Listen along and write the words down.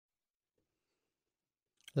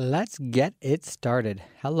Let's get it started.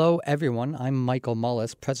 Hello, everyone. I'm Michael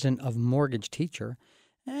Mullis, president of Mortgage Teacher,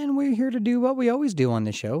 and we're here to do what we always do on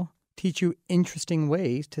the show, teach you interesting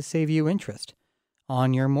ways to save you interest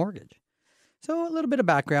on your mortgage. So a little bit of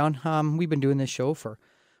background. We've been doing this show for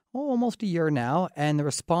almost a year now, and the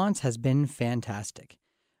response has been fantastic.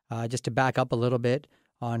 Just to back up a little bit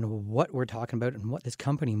on what we're talking about and what this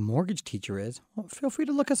company Mortgage Teacher is, well, feel free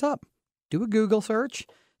to look us up. Do a Google search.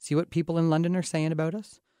 See what people in London are saying about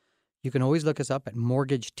us. You can always look us up at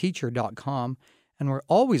mortgageteacher.com, and we're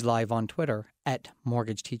always live on Twitter at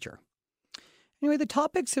mortgageteacher. Anyway, the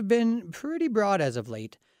topics have been pretty broad as of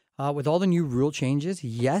late. With all the new rule changes,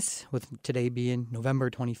 yes, with today being November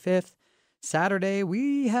 25th, Saturday,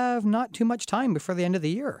 we have not too much time before the end of the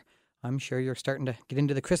year. I'm sure you're starting to get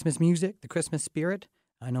into the Christmas music, the Christmas spirit.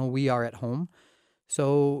 I know we are at home.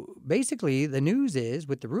 So basically, the news is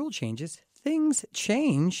with the rule changes, things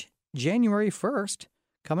change January 1st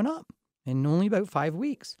coming up in only about 5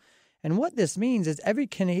 weeks. And what this means is every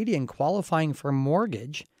Canadian qualifying for a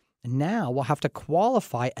mortgage now will have to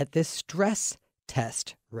qualify at this stress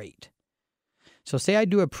test rate. So say I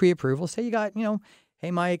do a pre-approval. Say you got,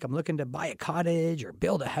 hey, Mike, I'm looking to buy a cottage or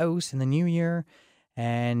build a house in the new year.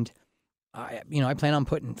 And I plan on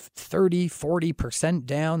putting 30, 40%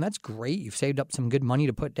 down. That's great. You've saved up some good money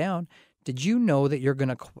to put down. Did you know that you're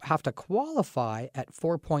going to have to qualify at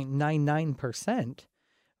 4.99%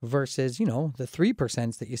 versus, the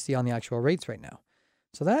 3% that you see on the actual rates right now?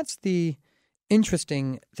 So that's the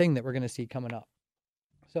interesting thing that we're going to see coming up.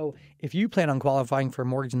 So if you plan on qualifying for a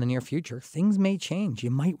mortgage in the near future, things may change.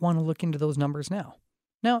 You might want to look into those numbers now.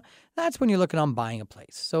 Now, that's when you're looking on buying a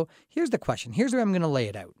place. So here's the question. Here's where I'm going to lay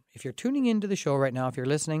it out. If you're tuning into the show right now, if you're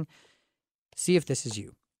listening, see if this is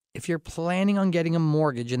you. If you're planning on getting a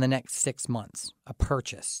mortgage in the next 6 months, a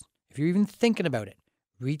purchase, if you're even thinking about it,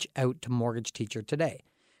 reach out to Mortgage Teacher today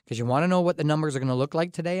because you want to know what the numbers are going to look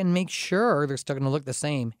like today and make sure they're still going to look the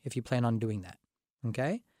same if you plan on doing that.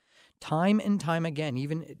 Okay? Time and time again,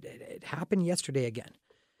 even it happened yesterday again,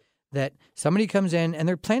 that somebody comes in and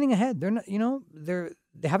they're planning ahead. They're not,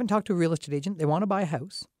 they haven't talked to a real estate agent. They want to buy a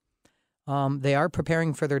house. They are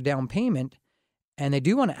preparing for their down payment, and they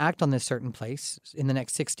do want to act on this certain place in the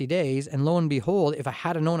next 60 days. And lo and behold, if I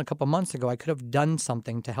had known a couple months ago, I could have done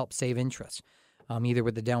something to help save interest, either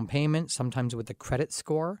with the down payment, sometimes with the credit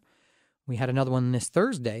score. We had another one this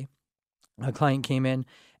Thursday. A client came in,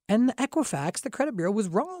 and the Equifax, the credit bureau, was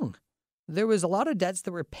wrong. There was a lot of debts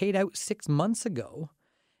that were paid out 6 months ago.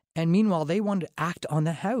 And meanwhile, they wanted to act on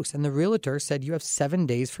the house. And the realtor said, you have 7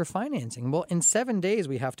 days for financing. Well, in 7 days,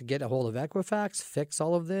 we have to get a hold of Equifax, fix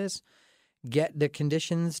all of this, get the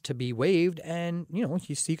conditions to be waived, and, you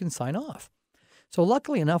can sign off. So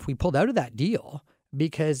luckily enough, we pulled out of that deal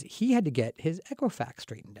because he had to get his Equifax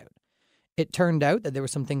straightened out. It turned out that there were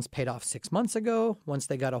some things paid off 6 months ago. Once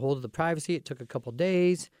they got a hold of the privacy, it took a couple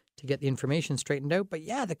days to get the information straightened out. But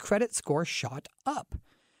yeah, the credit score shot up.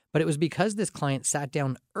 But it was because this client sat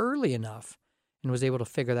down early enough and was able to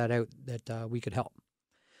figure that out that we could help.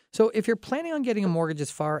 So if you're planning on getting a mortgage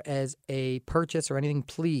as far as a purchase or anything,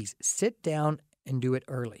 please sit down and do it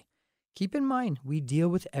early. Keep in mind, we deal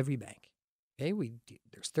with every bank. Okay,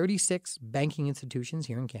 there's 36 banking institutions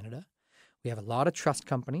here in Canada. We have a lot of trust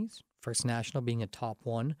companies, First National being a top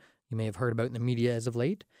one. You may have heard about in the media as of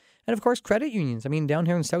late. And of course, credit unions. I mean, down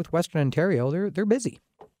here in southwestern Ontario, they're busy.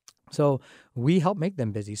 So we help make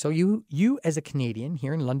them busy. So you as a Canadian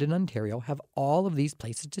here in London, Ontario, have all of these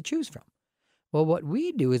places to choose from. Well, what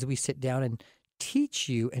we do is we sit down and teach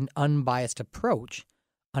you an unbiased approach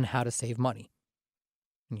on how to save money.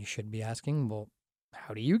 And you should be asking, well,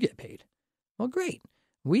 how do you get paid? Well, great.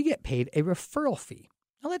 We get paid a referral fee.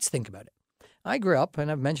 Now let's think about it. I grew up, and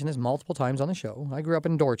I've mentioned this multiple times on the show, I grew up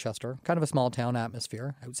in Dorchester, kind of a small town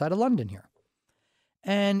atmosphere outside of London here.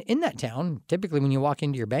 And in that town, typically when you walk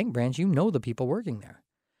into your bank branch, you know the people working there.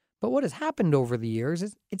 But what has happened over the years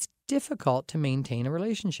is it's difficult to maintain a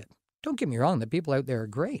relationship. Don't get me wrong, the people out there are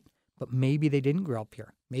great, but maybe they didn't grow up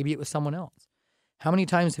here. Maybe it was someone else. How many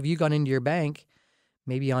times have you gone into your bank,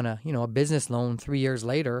 maybe on a business loan 3 years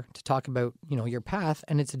later to talk about, your path,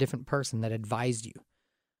 and it's a different person that advised you?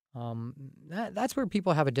 That's where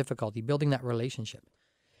people have a difficulty building that relationship.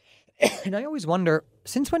 And I always wonder,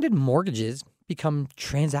 since when did mortgages become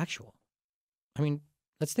transactional? I mean,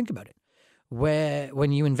 let's think about it.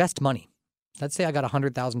 When you invest money, let's say I got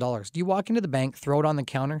 $100,000. Do you walk into the bank, throw it on the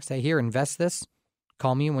counter, say, here, invest this,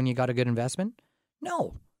 call me when you got a good investment?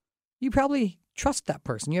 No. You probably trust that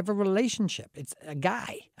person. You have a relationship. It's a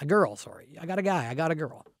girl. I got a guy, I got a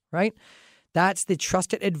girl, right? That's the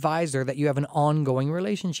trusted advisor that you have an ongoing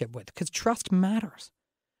relationship with, because trust matters.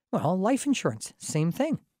 Well, life insurance, same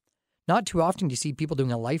thing. Not too often do you see people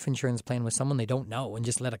doing a life insurance plan with someone they don't know and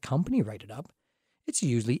just let a company write it up. It's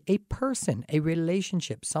usually a person, a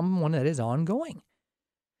relationship, someone that is ongoing.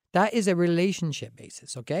 That is a relationship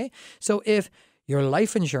basis, okay? So if your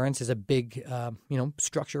life insurance is a big,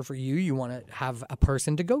 structure for you, you want to have a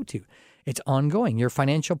person to go to. It's ongoing. Your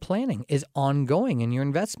financial planning is ongoing in your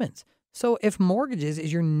investments. So if mortgages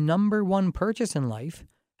is your number one purchase in life,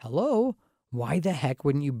 hello, why the heck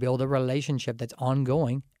wouldn't you build a relationship that's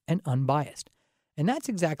ongoing and unbiased? And that's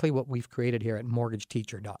exactly what we've created here at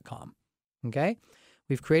mortgageteacher.com. Okay?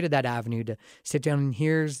 We've created that avenue to sit down and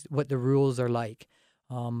here's what the rules are like.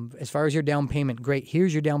 As far as your down payment, great.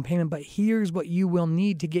 Here's your down payment, but here's what you will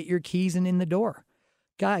need to get your keys in the door.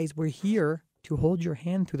 Guys, we're here to hold your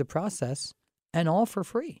hand through the process and all for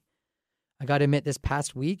free. I got to admit, this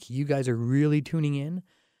past week, you guys are really tuning in.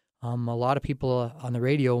 A lot of people on the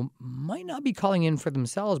radio might not be calling in for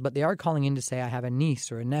themselves, but they are calling in to say, I have a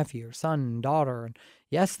niece or a nephew or son, daughter, and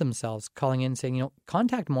yes, themselves calling in saying,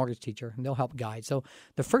 contact Mortgage Teacher and they'll help guide. So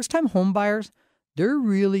the first-time home buyers, they're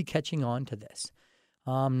really catching on to this.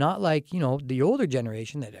 Not like, the older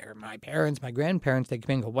generation that are my parents, my grandparents, they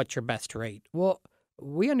come in and go, what's your best rate? Well,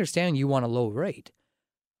 we understand you want a low rate,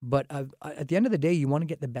 but at the end of the day, you want to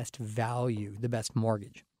get the best value, the best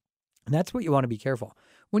mortgage. And that's what you want to be careful.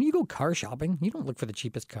 When you go car shopping, you don't look for the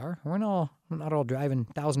cheapest car. We're not all driving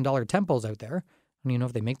 $1,000 Tempos out there. I don't even know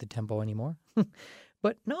if they make the Tempo anymore.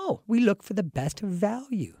 But no, we look for the best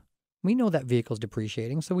value. We know that vehicle's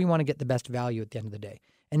depreciating, so we want to get the best value at the end of the day.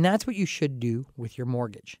 And that's what you should do with your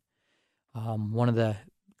mortgage. One of the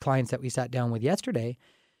clients that we sat down with yesterday,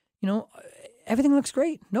 everything looks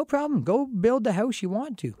great. No problem. Go build the house you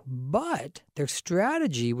want to. But their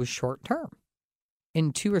strategy was short term.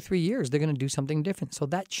 In 2 or 3 years, they're going to do something different. So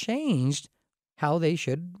that changed how they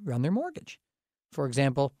should run their mortgage. For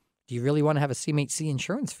example, do you really want to have a CMHC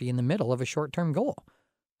insurance fee in the middle of a short-term goal?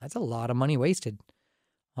 That's a lot of money wasted.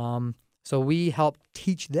 So we helped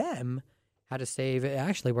teach them how to save. It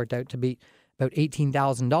actually worked out to be about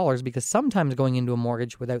 $18,000 because sometimes going into a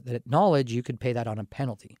mortgage without that knowledge, you could pay that on a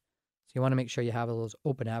penalty. So you want to make sure you have those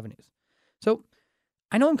open avenues. So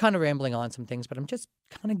I know I'm kind of rambling on some things, but I'm just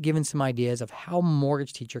kind of giving some ideas of how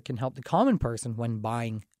Mortgage Teacher can help the common person when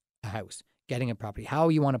buying a house, getting a property, how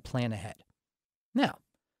you want to plan ahead. Now,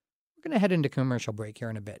 we're going to head into commercial break here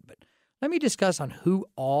in a bit, but let me discuss on who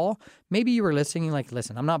all, maybe you were listening like,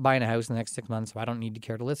 listen, I'm not buying a house in the next 6 months, so I don't need to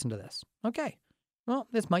care to listen to this. Okay, well,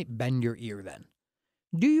 this might bend your ear then.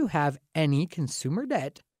 Do you have any consumer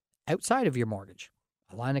debt outside of your mortgage?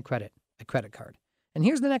 A line of credit, a credit card. And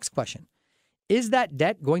here's the next question. Is that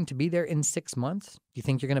debt going to be there in 6 months? Do you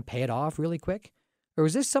think you're going to pay it off really quick? Or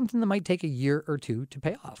is this something that might take a year or two to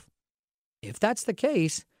pay off? If that's the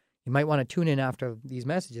case, you might want to tune in after these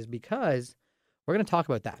messages because we're going to talk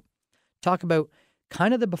about that. Talk about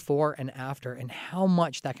kind of the before and after and how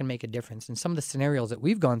much that can make a difference in some of the scenarios that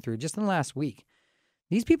we've gone through just in the last week.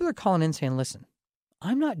 These people are calling in saying, listen,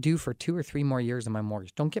 I'm not due for 2 or 3 more years of my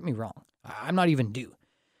mortgage. Don't get me wrong. I'm not even due.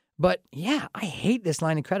 But yeah, I hate this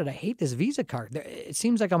line of credit. I hate this Visa card. It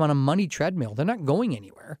seems like I'm on a money treadmill. They're not going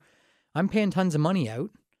anywhere. I'm paying tons of money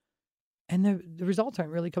out, and the results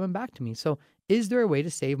aren't really coming back to me. So is there a way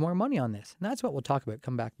to save more money on this? And that's what we'll talk about.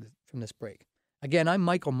 Come back from this break. Again, I'm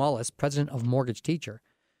Michael Mullis, president of Mortgage Teacher,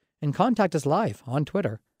 and contact us live on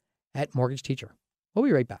Twitter at Mortgage Teacher. We'll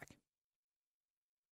be right back.